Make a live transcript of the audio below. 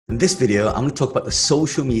In this video, I'm going to talk about the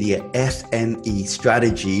social media FME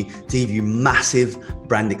strategy to give you massive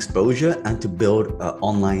brand exposure and to build an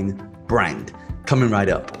online brand. Coming right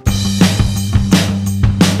up.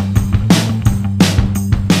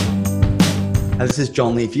 This is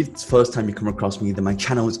John Lee. If it's the first time you come across me, then my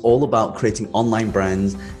channel is all about creating online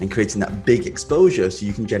brands and creating that big exposure so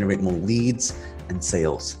you can generate more leads and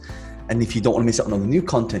sales. And if you don't want to miss out on all the new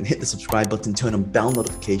content, hit the subscribe button, turn on bell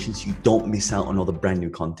notifications so you don't miss out on all the brand new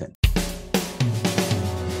content.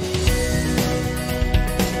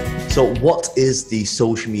 So what is the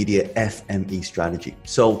social media FME strategy?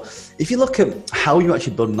 So if you look at how you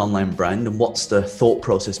actually build an online brand and what's the thought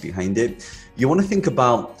process behind it, you want to think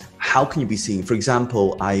about how can you be seen? For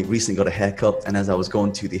example, I recently got a haircut, and as I was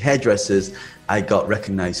going to the hairdressers, I got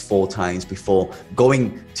recognized 4 times before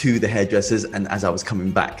going to the hairdressers and as I was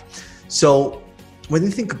coming back. So when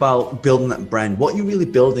you think about building that brand, what you're really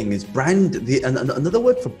building is brand. Another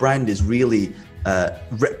word for brand is really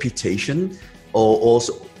reputation or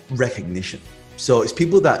also recognition. So it's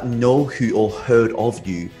people that know who or heard of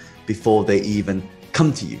you before they even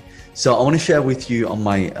come to you. So I want to share with you on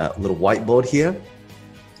my little whiteboard here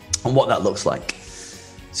on what that looks like.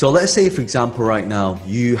 So let's say, for example, right now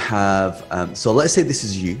you have, so let's say this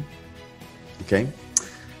is you, okay?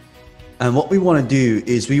 And what we want to do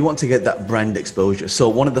is we want to get that brand exposure. So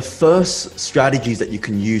one of the first strategies that you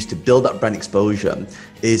can use to build that brand exposure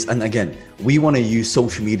is, and again, we want to use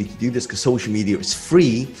social media to do this because social media is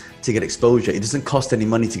free to get exposure. It doesn't cost any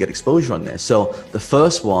money to get exposure on there. So the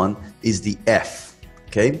first one is the F,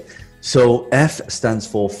 okay? So F stands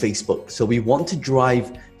for Facebook. So we want to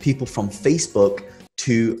drive people from Facebook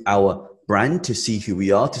to our brand to see who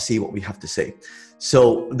we are, to see what we have to say.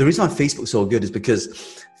 So the reason why Facebook's so good is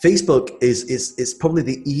because Facebook is probably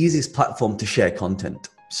the easiest platform to share content.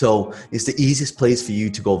 So it's the easiest place for you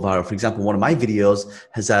to go viral. For example, one of my videos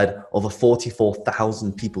has had over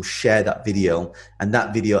 44,000 people share that video. And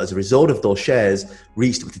that video, as a result of those shares,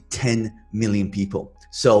 reached up to 10 million people.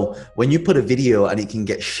 So when you put a video and it can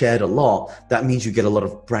get shared a lot, that means you get a lot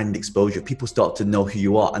of brand exposure. People start to know who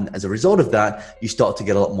you are. And as a result of that, you start to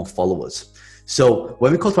get a lot more followers. So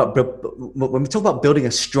when we talk about building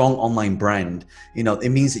a strong online brand, you know, it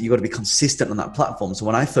means that you got to be consistent on that platform. So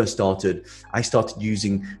when I first started, I started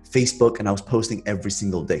using Facebook and I was posting every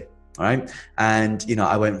single day. All right. And, you know,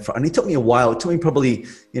 and it took me a while. It took me probably,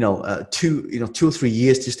 2 or 3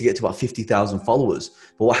 years just to get to about 50,000 followers.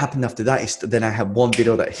 But what happened after that is then I had one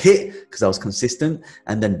video that hit because I was consistent.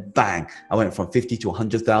 And then bang, I went from 50 to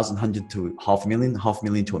 100,000, 100 to 500,000,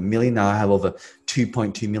 500,000 to 1 million. Now I have over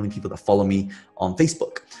 2.2 million people that follow me on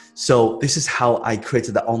Facebook. So this is how I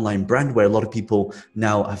created that online brand where a lot of people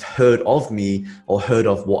now have heard of me or heard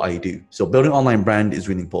of what I do. So building an online brand is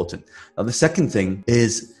really important. Now, the second thing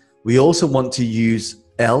is, we also want to use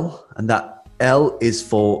L, and that L is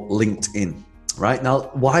for LinkedIn, right? Now,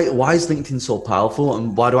 why is LinkedIn so powerful,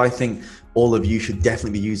 and why do I think all of you should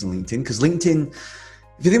definitely be using LinkedIn? Because LinkedIn,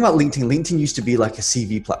 if you think about LinkedIn, LinkedIn used to be like a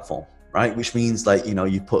CV platform, right? Which means like,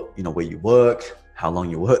 you put, where you work, how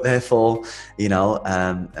long you work there for,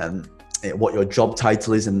 what your job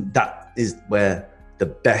title is, and that is where the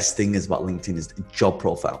best thing is about LinkedIn is the job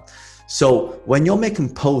profile. So when you're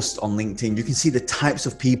making posts on LinkedIn, you can see the types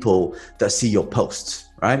of people that see your posts,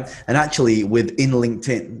 right? And actually within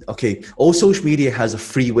LinkedIn, okay, all social media has a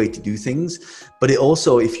free way to do things, but it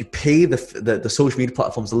also, if you pay the social media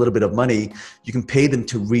platforms a little bit of money, you can pay them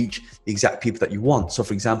to reach the exact people that you want. So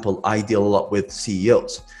for example, I deal a lot with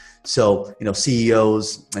CEOs. So,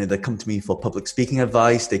 CEOs, they come to me for public speaking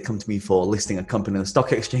advice. They come to me for listing a company on the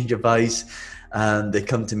stock exchange advice. And they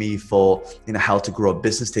come to me for, how to grow a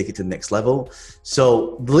business, take it to the next level.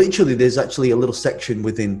 So literally there's actually a little section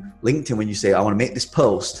within LinkedIn when you say, I want to make this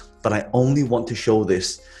post, but I only want to show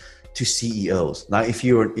this to CEOs. Now, if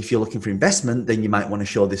you're looking for investment, then you might want to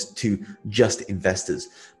show this to just investors.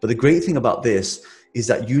 But the great thing about this is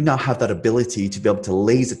that you now have that ability to be able to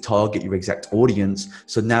laser target your exact audience.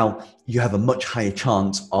 So now you have a much higher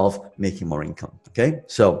chance of making more income. Okay.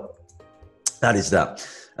 So that is that.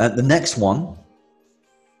 The next one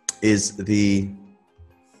is the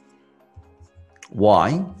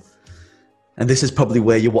Y. And this is probably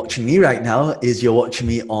where you're watching me right now, is you're watching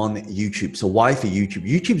me on YouTube. So why for YouTube?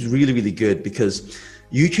 YouTube's really, really good because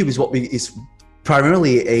YouTube is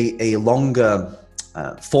primarily a longer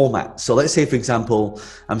format. So let's say, for example,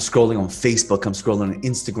 I'm scrolling on Facebook, I'm scrolling on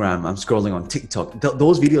Instagram, I'm scrolling on TikTok.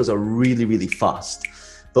 Those videos are really, really fast.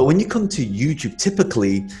 But when you come to YouTube,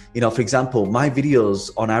 typically, for example, my videos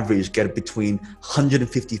on average get between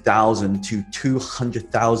 150,000 to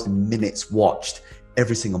 200,000 minutes watched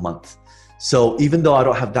every single month. So even though I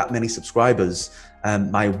don't have that many subscribers,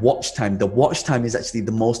 my watch time. The watch time is actually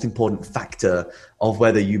the most important factor of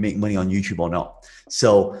whether you make money on YouTube or not.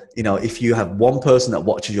 So, if you have one person that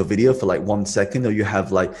watches your video for like 1 second, or you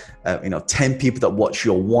have like, 10 people that watch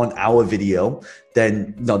your 1 hour video,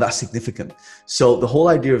 then no, that's significant. So the whole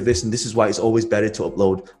idea of this, and this is why it's always better to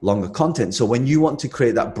upload longer content. So when you want to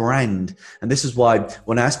create that brand, and this is why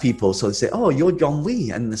when I ask people, so they say, oh, you're John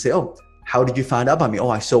Lee. And they say, oh, how did you find out about me? Oh,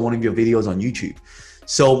 I saw one of your videos on YouTube.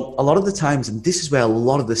 So a lot of the times, and this is where a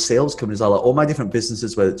lot of the sales come, is like all my different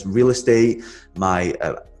businesses, whether it's real estate, my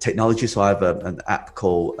technology. So I have an app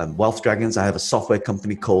called Wealth Dragons. I have a software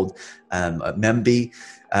company called Memby.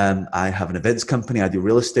 I have an events company. I do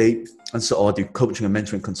real estate. And so I do coaching and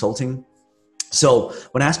mentoring consulting. So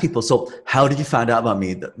when I ask people, so how did you find out about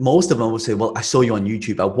me? Most of them will say, well, I saw you on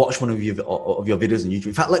YouTube. I watched one of your videos on YouTube.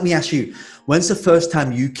 In fact, let me ask you, when's the first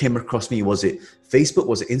time you came across me? Was it Facebook?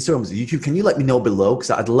 Was it Instagram? Was it YouTube? Can you let me know below?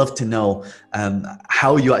 Because I'd love to know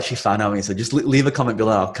how you actually found out me. So just leave a comment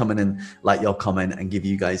below. I'll come in and like your comment and give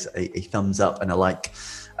you guys a thumbs up and a like.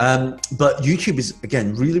 But YouTube is,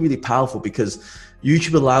 again, really, really powerful because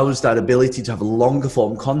YouTube allows that ability to have longer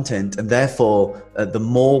form content, and therefore the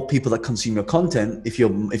more people that consume your content, if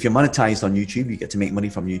you're monetized on YouTube, you get to make money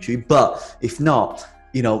from YouTube. But if not,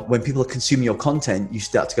 when people are consuming your content, you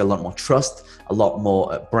start to get a lot more trust, a lot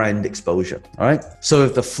more brand exposure. All right. So we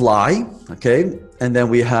have the fly, okay, and then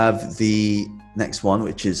we have the next one,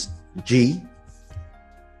 which is G,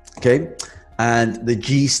 okay, and the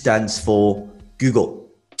G stands for Google.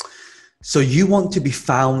 So you want to be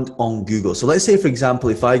found on Google. So let's say, for example,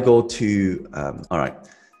 if I go to, all right.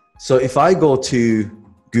 So if I go to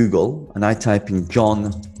Google and I type in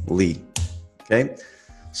John Lee, okay.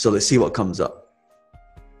 So let's see what comes up.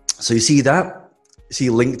 So you see that? You see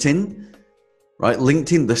LinkedIn, right?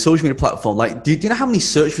 LinkedIn, the social media platform. Like, do you know how many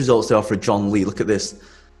search results there are for John Lee? Look at this,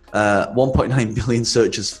 1.9 billion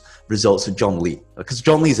searches results of John Lee, because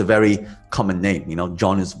John Lee is a very common name.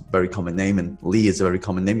 John is a very common name and Lee is a very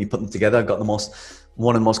common name. You put them together, I've got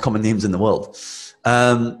one of the most common names in the world.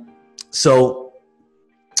 So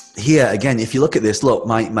here again, if you look at this, look,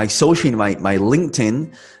 my social, my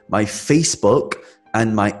LinkedIn, my Facebook,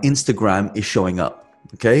 and my Instagram is showing up.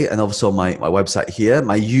 Okay, and also my website here,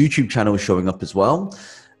 my YouTube channel is showing up as well,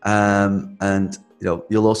 and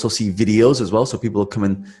you'll also see videos as well. So people will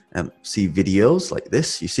come and see videos like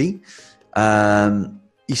this, you see.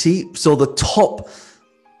 So the top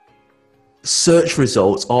search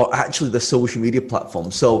results are actually the social media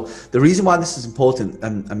platform. So the reason why this is important,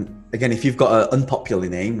 and again, if you've got an unpopular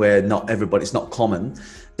name where it's not common,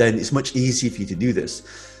 then it's much easier for you to do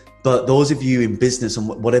this. But those of you in business and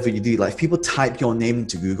whatever you do, like if people type your name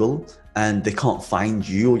into Google and they can't find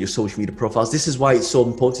you or your social media profiles, this is why it's so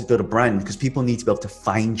important to build a brand, because people need to be able to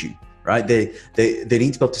find you, right? They need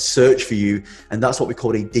to be able to search for you. And that's what we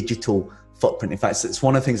call a digital footprint. In fact, it's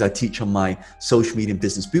one of the things I teach on my social media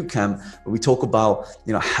business bootcamp, where we talk about,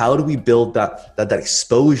 how do we build that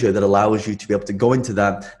exposure that allows you to be able to go into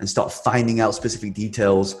that and start finding out specific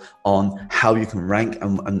details on how you can rank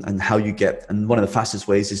and how you get. And one of the fastest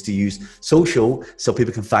ways is to use social, so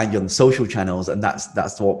people can find you on the social channels, and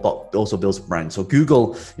that's what also builds a brand. So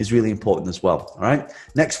Google is really important as well. All right.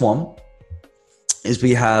 Next one is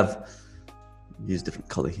we have, use a different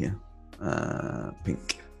color here,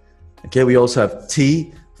 pink. Okay, we also have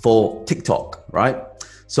T for TikTok, right?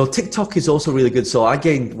 So TikTok is also really good. So I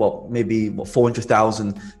gained maybe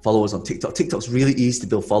 400,000 followers on TikTok. TikTok's really easy to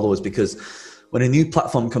build followers because when a new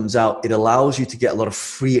platform comes out, it allows you to get a lot of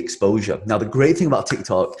free exposure. Now, the great thing about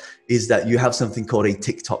TikTok is that you have something called a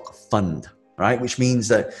TikTok fund, right? Which means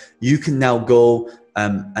that you can now go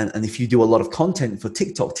and if you do a lot of content for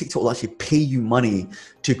TikTok, TikTok will actually pay you money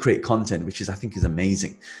to create content, which I think is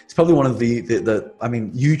amazing. It's probably one of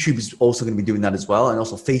YouTube is also going to be doing that as well. And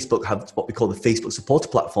also Facebook have what we call the Facebook supporter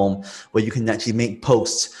platform, where you can actually make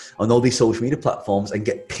posts on all these social media platforms and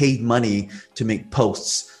get paid money to make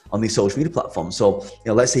posts on these social media platforms. So,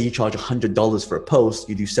 let's say you charge $100 for a post,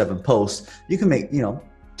 you do 7 posts, you can make,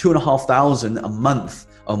 $2,500 a month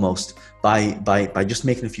almost by just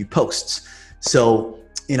making a few posts. So,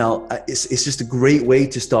 it's just a great way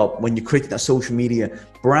to start. When you're creating that social media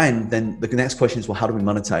brand, then the next question is, well, how do we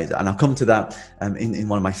monetize it? And I'll come to that in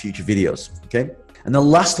one of my future videos, okay? And the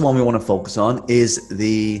last one we want to focus on is let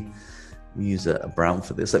me use a brown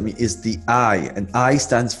for this, is the I, and I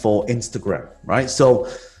stands for Instagram, right? So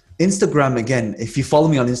Instagram, again, if you follow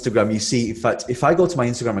me on Instagram, you see, in fact, if I go to my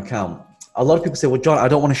Instagram account, a lot of people say, well, John, I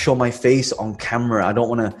don't want to show my face on camera. I don't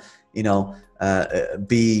want to,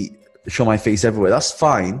 show my face everywhere. That's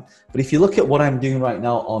fine. But if you look at what I'm doing right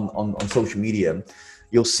now on social media,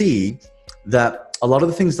 you'll see that a lot of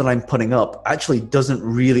the things that I'm putting up actually doesn't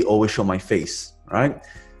really always show my face, right?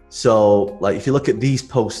 So like if you look at these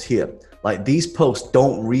posts here, like these posts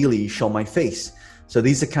don't really show my face. So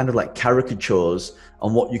these are kind of like caricatures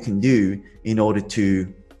on what you can do in order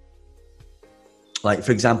to, like,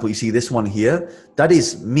 for example, you see this one here, that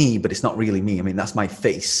is me, but it's not really me. I mean, that's my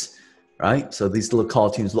face, right? So these little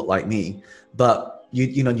cartoons look like me, but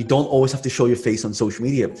you know, you don't always have to show your face on social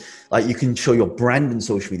media. Like you can show your brand on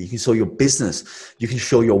social media, you can show your business, you can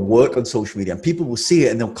show your work on social media, and people will see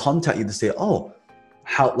it and they'll contact you to say, oh,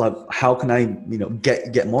 how can I, you know,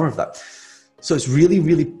 get more of that? So it's really,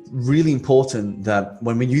 really, really important that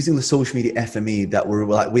when we're using the social media FME, that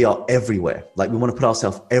we are everywhere. Like we want to put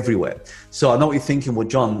ourselves everywhere. So I know what you're thinking, well,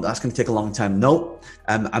 John, that's going to take a long time. No,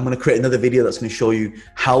 I'm going to create another video that's going to show you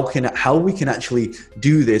how we can actually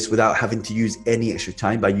do this without having to use any extra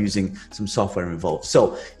time by using some software involved.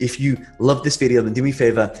 So if you love this video, then do me a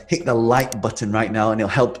favor, hit the like button right now, and it'll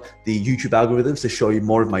help the YouTube algorithms to show you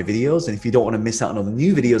more of my videos. And if you don't want to miss out on all the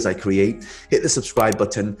new videos I create, hit the subscribe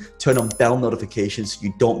button, turn on bell notifications so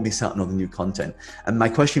you don't miss out on all the new content. And my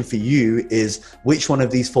question for you is, which one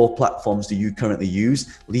of these 4 platforms do you currently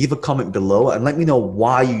use? Leave a comment below and let me know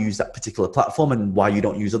why you use that particular platform and why you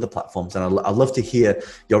don't use other platforms. And I'd love to hear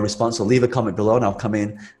your response. So leave a comment below and I'll come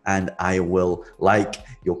in and I will like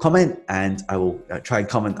your comment, and I will try and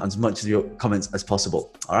comment on as much of your comments as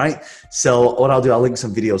possible. All right. So what I'll do, I'll link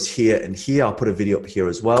some videos here and here. I'll put a video up here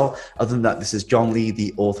as well. Other than that, this is John Lee,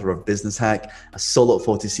 the author of Business Hack. I so look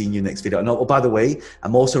forward to seeing you next video. And oh, by the way,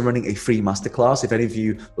 I'm also running a free masterclass. If any of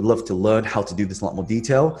you would love to learn how to do this in a lot more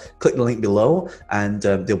detail, click the link below and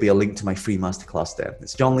there'll be a link to my free masterclass there.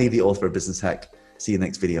 It's John Lee, the author of Business Hack. See you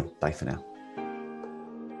next video. Bye for now.